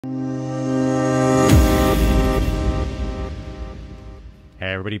Hey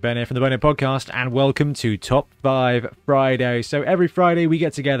everybody, Ben here from the Bonehead podcast, and welcome to Top 5 Friday. So every Friday we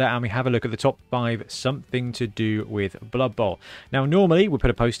get together and we have a look at the top 5 something to do with Blood Bowl. Now normally we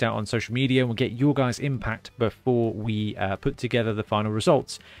put a post out on social media and we'll get your guys' impact before we put together the final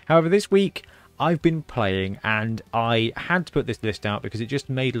results. However, this week I've been playing and I had to put this list out because it just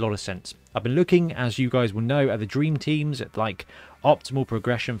made a lot of sense. I've been looking, as you guys will know, at the dream teams, at like optimal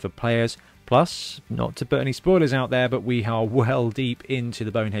progression for players. Plus, not to put any spoilers out there, but we are well deep into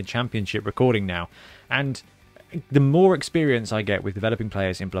the Bonehead Championship recording now. And the more experience I get with developing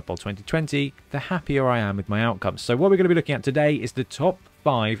players in Blood Bowl 2020, the happier I am with my outcomes. So what we're going to be looking at today is the top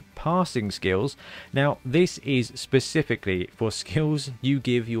 5 passing skills. Now, this is specifically for skills you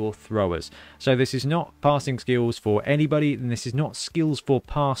give your throwers. So this is not passing skills for anybody, and this is not skills for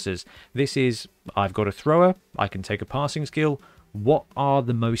passers. This is, I've got a thrower, I can take a passing skill. What are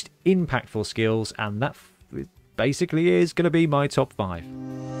the most impactful skills? And that basically is going to be my top 5.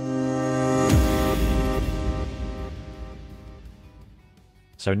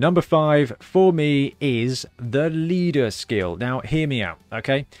 So number 5 for me is the leader skill. Now hear me out,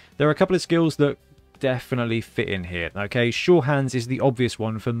 okay? There are a couple of skills that definitely fit in here, okay? Sure hands is the obvious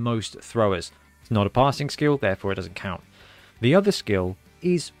one for most throwers. It's not a passing skill, therefore it doesn't count. The other skill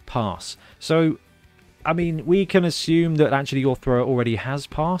is pass. So I mean, we can assume that actually your thrower already has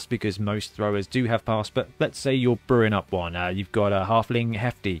pass because most throwers do have pass, but let's say you're brewing up one. You've got a halfling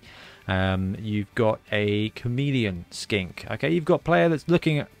hefty, you've got a chameleon skink, okay? You've got a player that's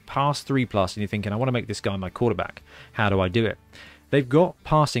looking at pass 3+, and you're thinking, I want to make this guy my quarterback. How do I do it? They've got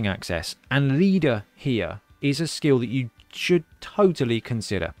passing access, and leader here is a skill that you should totally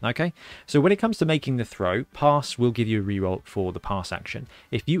consider, okay? So when it comes to making the throw, pass will give you a reroll for the pass action.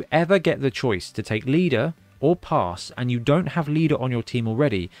 If you ever get the choice to take leader or pass and you don't have leader on your team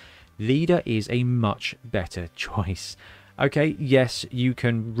already, leader is a much better choice. Okay, yes, you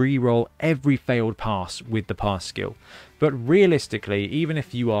can reroll every failed pass with the pass skill, but realistically, even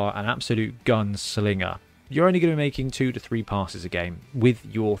if you are an absolute gunslinger, you're only going to be making 2 to 3 passes a game with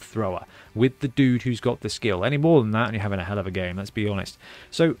your thrower, with the dude who's got the skill. Any more than that and you're having a hell of a game, let's be honest.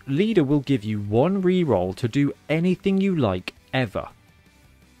 So leader will give you 1 reroll to do anything you like ever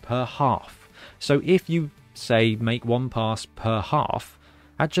per half. So if you say make 1 pass per half,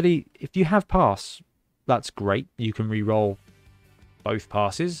 actually if you have pass, that's great. You can reroll both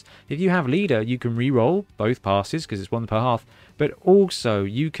passes. If you have leader, you can reroll both passes because it's 1 per half, but also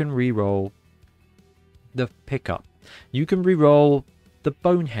you can reroll the pickup. You can reroll the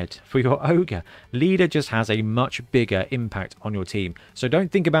Bonehead for your ogre. Leader just has a much bigger impact on your team. So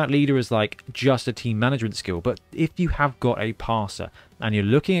don't think about leader as like just a team management skill, but if you have got a passer and you're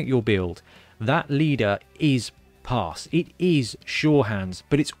looking at your build, that leader is pass. It is sure hands,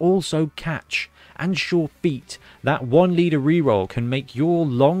 but it's also catch and sure feet. That 1 leader reroll can make your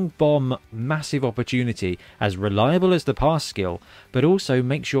long bomb massive opportunity as reliable as the pass skill, but also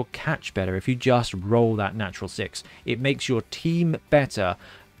makes your catch better if you just roll that natural 6. It makes your team better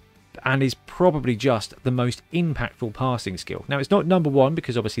and is probably just the most impactful passing skill. Now, it's not number 1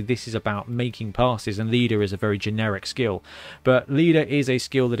 because obviously this is about making passes and leader is a very generic skill, but leader is a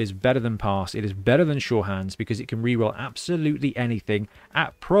skill that is better than pass. It is better than sure hands because it can reroll absolutely anything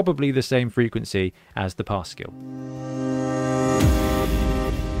at probably the same frequency as the pass skill.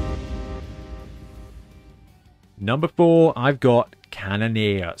 Number 4, I've got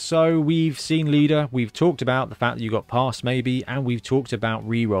Cannoneer. So we've seen leader, we've talked about the fact that you got pass maybe, and we've talked about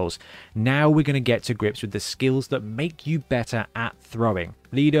rerolls. Now we're going to get to grips with the skills that make you better at throwing.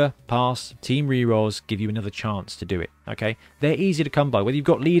 Leader, pass, team rerolls give you another chance to do it, okay? They're easy to come by. Whether you've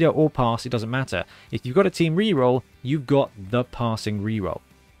got leader or pass, it doesn't matter. If you've got a team reroll, you've got the passing reroll.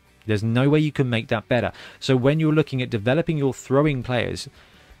 There's no way you can make that better. So when you're looking at developing your throwing players,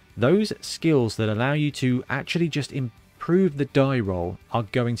 those skills that allow you to actually just improve the die roll are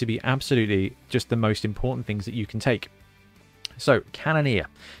going to be absolutely just the most important things that you can take. So, Cannoneer.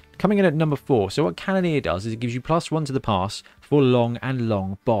 Coming in at number 4. So what Cannoneer does is it gives you +1 to the pass for long and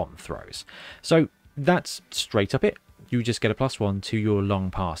long bomb throws. So that's straight up it. You just get a +1 to your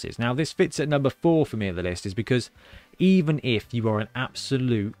long passes. Now this fits at number 4 for me on the list is because even if you are an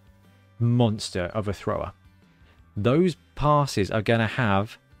absolute monster of a thrower, those passes are going to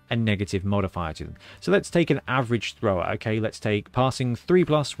have a negative modifier to them. So let's take an average thrower, okay? Let's take passing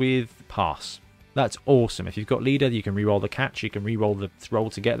 3+ with pass. That's awesome. If you've got leader, you can reroll the catch, you can reroll the throw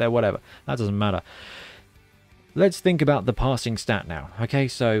to get there, whatever. That doesn't matter. Let's think about the passing stat now. Okay,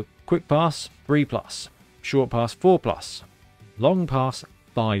 so quick pass, 3+. Short pass, 4+. Long pass,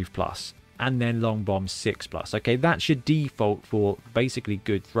 5+. and then long bomb 6+. Okay, that's your default for basically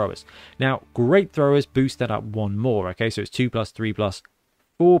good throwers. Now, great throwers boost that up one more. Okay, so it's 2+, 3+,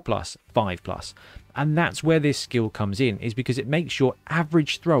 4+, 5+. And that's where this skill comes in, is because it makes your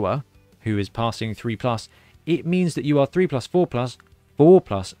average thrower, who is passing 3+, it means that you are 3+, 4+,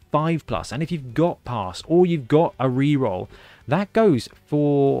 4+, 5+. And if you've got pass or you've got a reroll, that goes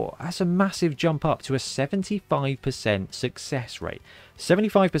for, that's a massive jump up to a 75% success rate.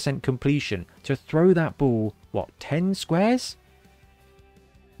 75% completion to throw that ball, what, 10 squares?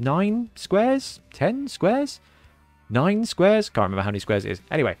 9 squares? 10 squares? 9 squares? Can't remember how many squares it is.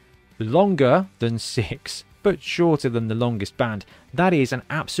 Anyway, longer than 6, but shorter than the longest band. That is an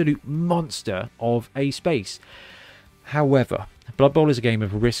absolute monster of a space. However, Blood Bowl is a game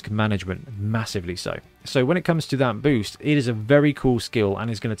of risk management, massively so. So when it comes to that boost, it is a very cool skill and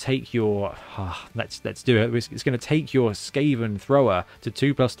is going to take your, let's do it. It's going to take your Skaven thrower to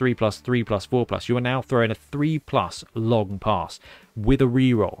 2+, 3+, 3+, 4+. You are now throwing a 3+ long pass with a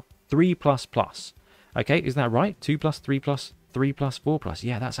reroll, 3++. Okay, is that right? 2+, 3+, 3+, 4+.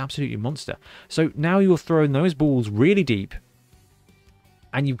 Yeah, that's absolutely monster. So now you're throwing those balls really deep.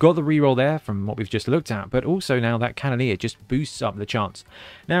 And you've got the reroll there from what we've just looked at, but also now that Cannoneer just boosts up the chance.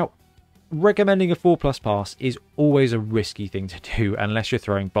 Now, recommending a 4+ pass is always a risky thing to do unless you're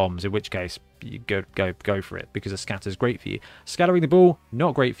throwing bombs, in which case you go for it, because a scatter's great for you. Scattering the ball,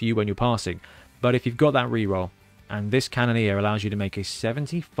 not great for you when you're passing, but if you've got that reroll, and this Cannoneer allows you to make a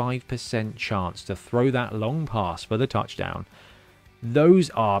 75% chance to throw that long pass for the touchdown, those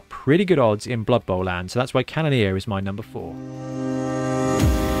are pretty good odds in Blood Bowl land, so that's why Cannoneer is my number 4.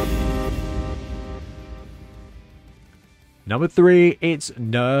 Number 3, it's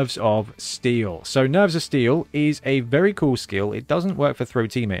Nerves of Steel. So Nerves of Steel is a very cool skill. It doesn't work for Throw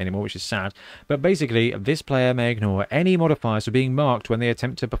Teammate anymore, which is sad. But basically, this player may ignore any modifiers for being marked when they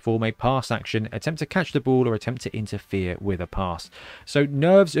attempt to perform a pass action, attempt to catch the ball, or attempt to interfere with a pass. So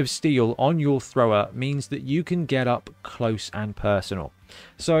Nerves of Steel on your thrower means that you can get up close and personal.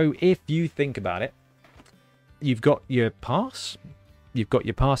 So if you think about it, you've got your pass, you've got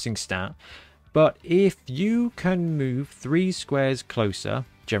your passing stat, but if you can move 3 squares closer,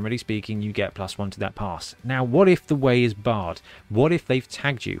 generally speaking, you get +1 to that pass. Now, what if the way is barred? What if they've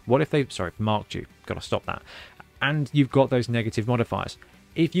tagged you? What if they've, marked you? Got to stop that. And you've got those negative modifiers.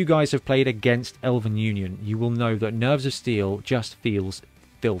 If you guys have played against Elven Union, you will know that Nerves of Steel just feels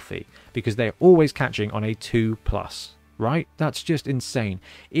filthy because they're always catching on a 2+, right? That's just insane.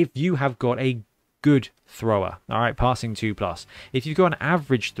 If you have got a good thrower, all right, passing 2+. If you've got an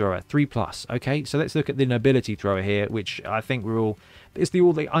average thrower, 3+. Okay, so let's look at the nobility thrower here, which I think it's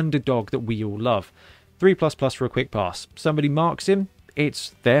the underdog that we all love. 3++ for a quick pass. Somebody marks him,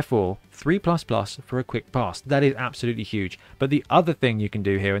 it's therefore 3++ for a quick pass. That is absolutely huge. But the other thing you can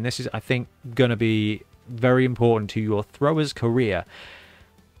do here, and this is, I think, going to be very important to your thrower's career,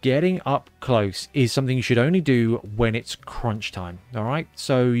 getting up close is something you should only do when it's crunch time, all right?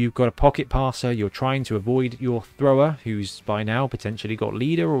 So you've got a pocket passer, you're trying to avoid your thrower, who's by now potentially got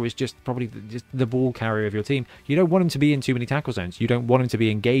leader or is just probably just the ball carrier of your team. You don't want him to be in too many tackle zones. You don't want him to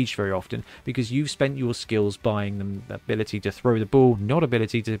be engaged very often because you've spent your skills buying them the ability to throw the ball, not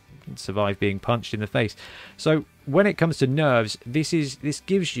ability to survive being punched in the face. So when it comes to nerves, this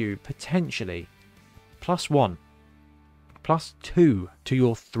gives you potentially +1. +2 to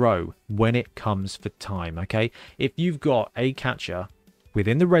your throw when it comes for time, okay? If you've got a catcher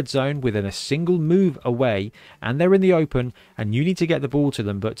within the red zone, within a single move away, and they're in the open, and you need to get the ball to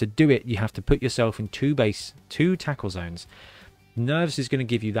them, but to do it, you have to put yourself in two tackle zones. Nerves is going to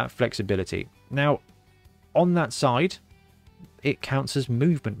give you that flexibility. Now, on that side, it counts as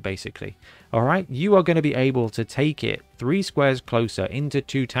movement, basically. All right? You are going to be able to take it 3 squares closer into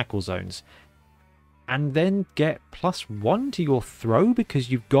 2 tackle zones, and then get +1 to your throw because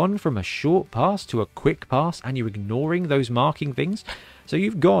you've gone from a short pass to a quick pass and you're ignoring those marking things. So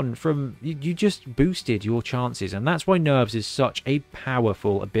you've gone from, you just boosted your chances, and that's why Nerves is such a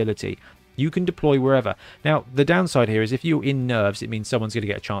powerful ability. You can deploy wherever. Now, the downside here is if you're in Nerves, it means someone's going to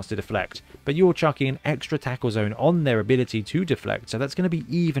get a chance to deflect. But you're chucking an extra tackle zone on their ability to deflect, so that's going to be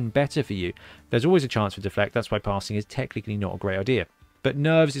even better for you. There's always a chance for deflect, that's why passing is technically not a great idea. But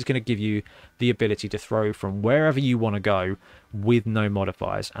Nerves is going to give you the ability to throw from wherever you want to go with no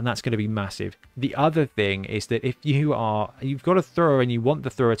modifiers, and that's going to be massive. The other thing is that if you've got a thrower and you want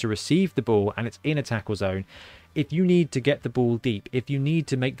the thrower to receive the ball and it's in a tackle zone, if you need to get the ball deep, if you need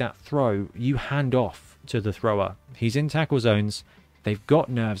to make that throw, you hand off to the thrower. He's in tackle zones, they've got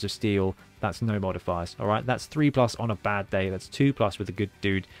Nerves of Steel, that's no modifiers, all right? That's 3+ on a bad day, that's 2+ with a good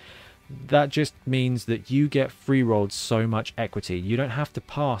dude. that just means that you get free rolled so much equity. You don't have to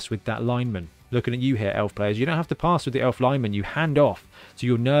pass with that lineman. Looking at you here, elf players, you don't have to pass with the elf lineman. You hand off to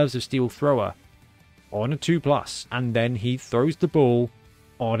your Nerves of Steel thrower on a 2+, and then he throws the ball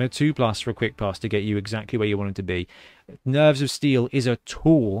on a 2+ for a quick pass to get you exactly where you want it to be. Nerves of Steel is a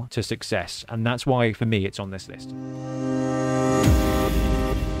tool to success, and that's why, for me, it's on this list.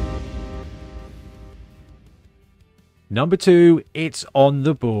 Number 2, it's on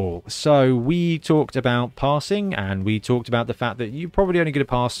the ball. So we talked about passing, and we talked about the fact that you're probably only going to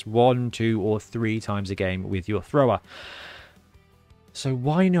pass 1, 2, or 3 times a game with your thrower. So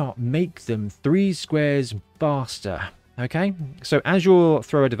why not make them 3 squares faster? Okay, so as your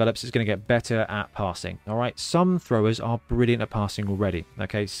thrower develops, it's going to get better at passing. All right, some throwers are brilliant at passing already.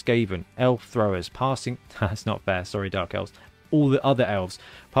 Okay, Skaven, elf throwers, passing... That's not fair, sorry, Dark Elves. All the other elves,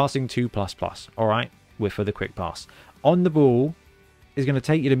 passing 2++. All right, with for the quick pass. On the ball is going to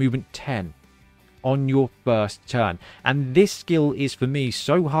take you to movement 10 on your first turn. And this skill is, for me,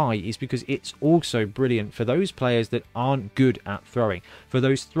 so high is because it's also brilliant for those players that aren't good at throwing, for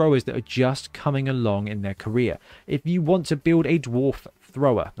those throwers that are just coming along in their career. If you want to build a dwarf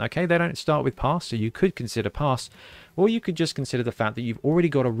thrower, okay, they don't start with pass, so you could consider pass, or you could just consider the fact that you've already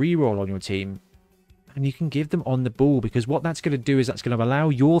got a reroll on your team, and you can give them on the ball, because what that's going to do is that's going to allow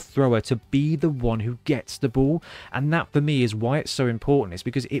your thrower to be the one who gets the ball. And that, for me, is why it's so important. It's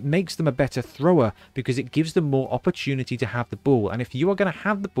because it makes them a better thrower, because it gives them more opportunity to have the ball. And if you are going to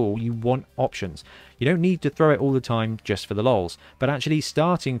have the ball, you want options. You don't need to throw it all the time just for the lols, but actually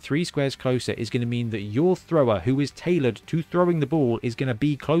starting 3 squares closer is going to mean that your thrower, who is tailored to throwing the ball, is going to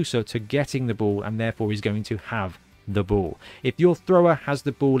be closer to getting the ball, and therefore is going to have the ball. If your thrower has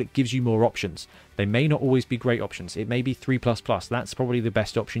the ball, it gives you more options. They may not always be great options. It may be 3++. That's probably the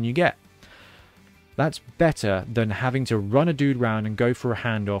best option you get. That's better than having to run a dude round and go for a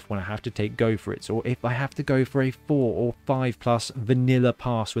handoff when I have to take go for it, or if I have to go for a 4 or 5+ vanilla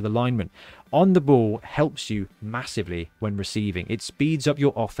pass with alignment. On the ball helps you massively when receiving. It speeds up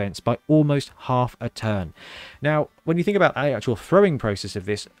your offense by almost half a turn. Now, when you think about the actual throwing process of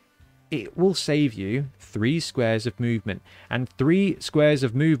this, it will save you 3 squares of movement. And 3 squares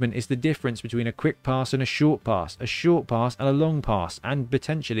of movement is the difference between a quick pass and a short pass and a long pass. And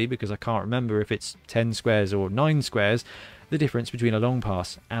potentially, because I can't remember if it's 10 squares or 9 squares, the difference between a long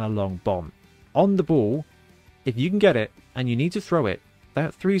pass and a long bomb. On the ball, if you can get it and you need to throw it,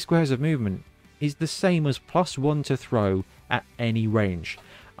 that 3 squares of movement is the same as +1 to throw at any range.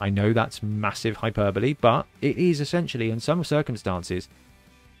 I know that's massive hyperbole, but it is essentially, in some circumstances.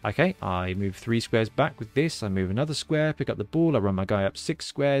 Okay, I move 3 squares back with this, I move another square, pick up the ball, I run my guy up 6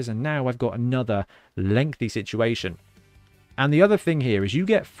 squares, and now I've got another lengthy situation. And the other thing here is you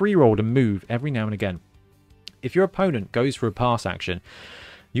get free roll to move every now and again. If your opponent goes for a pass action,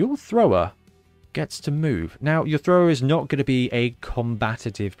 your thrower gets to move. Now, your thrower is not going to be a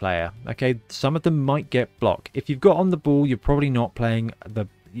combative player, okay? Some of them might get block. If you've got on the ball, you're probably not playing the...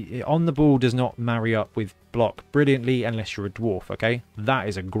 On the ball does not marry up with block brilliantly unless you're a dwarf, okay? That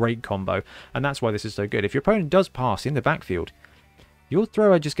is a great combo, and that's why this is so good. If your opponent does pass in the backfield, your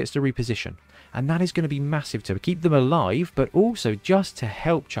thrower just gets to reposition, and that is going to be massive to keep them alive, but also just to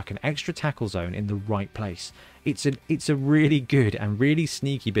help chuck an extra tackle zone in the right place. It's a really good and really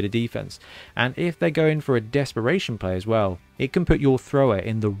sneaky bit of defense, and if they're going for a desperation play as well, it can put your thrower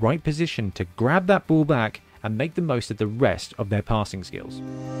in the right position to grab that ball back and make the most of the rest of their passing skills.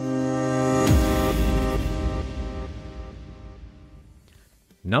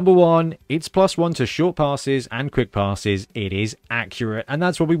 Number 1, it's +1 to short passes and quick passes. It is accurate, and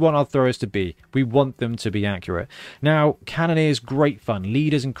that's what we want our throwers to be. We want them to be accurate. Now, Cannoneer's great fun.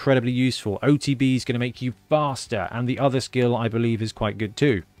 Leader's incredibly useful. OTB is going to make you faster, and the other skill, I believe, is quite good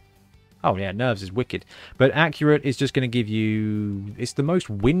too. Oh yeah, Nerves is wicked. But accurate is just going to give you... It's the most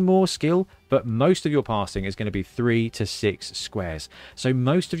win more skill, but most of your passing is going to be 3 to 6 squares. So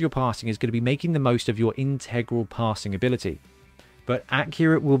most of your passing is going to be making the most of your integral passing ability. But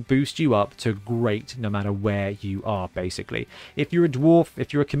accurate will boost you up to great no matter where you are, basically. If you're a dwarf,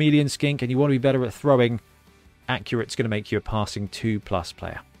 if you're a chameleon skink and you want to be better at throwing, accurate's going to make you a passing 2+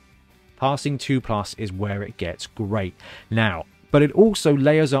 player. Passing 2+ is where it gets great. Now, but it also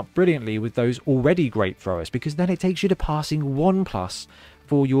layers up brilliantly with those already great throwers, because then it takes you to passing 1+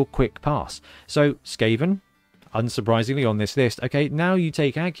 for your quick pass. So, Skaven, unsurprisingly on this list, okay, now you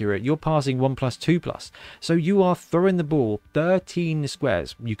take accurate, you're passing 1+, 2+. So you are throwing the ball 13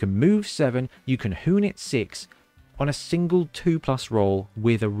 squares. You can move 7, you can hoon it 6, on a single 2+ roll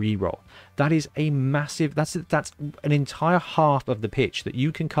with a reroll. That is a massive, that's an entire half of the pitch that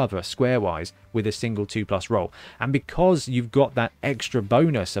you can cover square-wise with a single 2+ roll. And because you've got that extra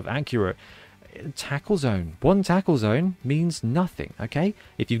bonus of accurate, tackle zone, one tackle zone means nothing. Okay,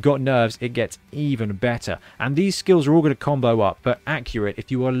 if you've got nerves, it gets even better. And these skills are all going to combo up. But accurate,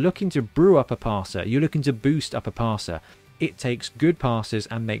 if you are looking to brew up a passer, you're looking to boost up a passer, it takes good passes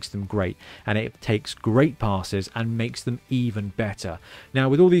and makes them great, and it takes great passes and makes them even better. Now,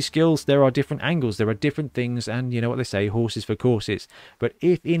 with all these skills, there are different angles, there are different things, and you know what they say, horses for courses. But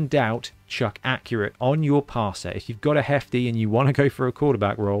if in doubt, chuck accurate on your passer. If you've got a hefty and you want to go for a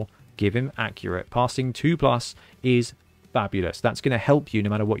quarterback role, give him accurate. Passing 2+ is fabulous. That's going to help you no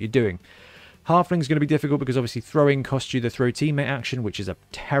matter what you're doing. Halfling is going to be difficult because obviously throwing costs you the throw teammate action, which is a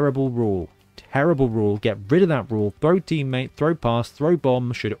terrible rule. Terrible rule. Get rid of that rule. Throw teammate, throw pass, throw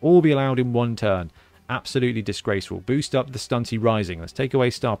bomb should all be allowed in one turn. Absolutely disgraceful. Boost up the stunty rising. Let's take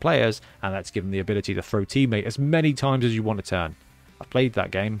away star players and let's give them the ability to throw teammate as many times as you want a turn. I played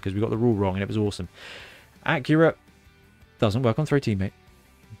that game because we got the rule wrong and it was awesome. Accurate doesn't work on throw teammate.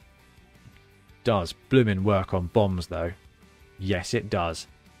 Does bloomin' work on bombs though? Yes, it does.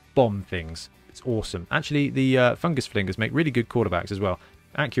 Bomb things. It's awesome. Actually, the fungus flingers make really good quarterbacks as well.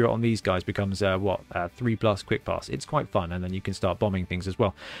 Accurate on these guys becomes 3+ quick pass. It's quite fun, and then you can start bombing things as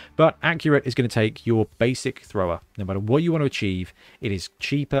well. But accurate is going to take your basic thrower. No matter what you want to achieve, it is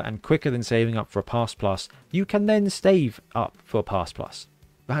cheaper and quicker than saving up for a pass plus. You can then save up for a pass plus.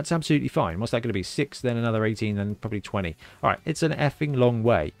 That's absolutely fine. What's that going to be? 6, then another 18, then probably 20. All right, it's an effing long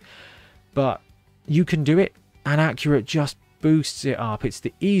way, but you can do it, and accurate just boosts it up. It's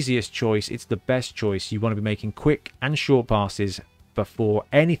the easiest choice. It's the best choice. You want to be making quick and short passes before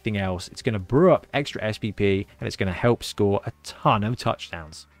anything else. It's going to brew up extra SPP and it's going to help score a ton of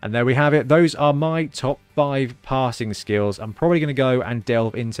touchdowns. And there we have it. Those are my top 5 passing skills. I'm probably going to go and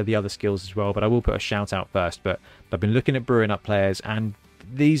delve into the other skills as well, but I will put a shout out first. But I've been looking at brewing up players, and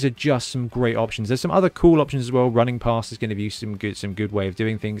these are just some great options. There's some other cool options as well. Running pass is going to be some good way of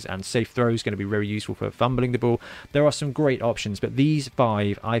doing things, and safe throw is going to be very useful for fumbling the ball. There are some great options, but these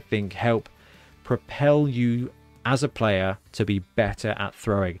 5 I think help propel you as a player to be better at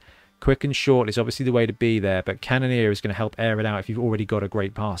throwing. Quick and short is obviously the way to be there, but Cannoneer is going to help air it out if you've already got a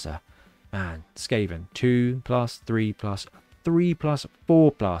great passer. Man, Skaven, 2+, 3+, 3+,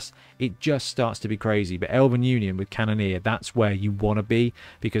 4+. It just starts to be crazy. But Elven Union with Cannoneer, that's where you want to be,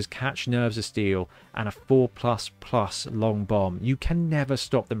 because catch nerves of steel and a 4++ long bomb, you can never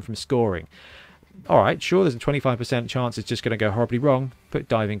stop them from scoring. Alright, sure, there's a 25% chance it's just going to go horribly wrong. Put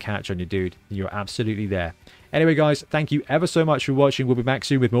diving catch on your dude. You're absolutely there. Anyway, guys, thank you ever so much for watching. We'll be back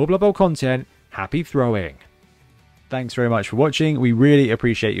soon with more Blood Bowl content. Happy throwing. Thanks very much for watching. We really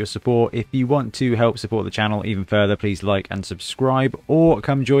appreciate your support. If you want to help support the channel even further, please like and subscribe, or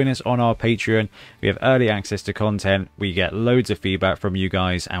come join us on our Patreon. We have early access to content. We get loads of feedback from you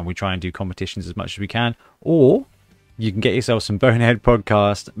guys, and we try and do competitions as much as we can. Or you can get yourself some Bonehead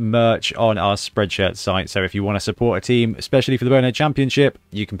podcast merch on our Spreadshirt site. So if you want to support a team, especially for the Bonehead Championship,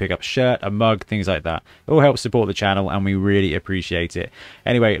 you can pick up a shirt, a mug, things like that. It all helps support the channel, and we really appreciate it.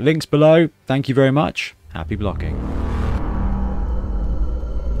 Anyway, links below. Thank you very much. Happy blocking.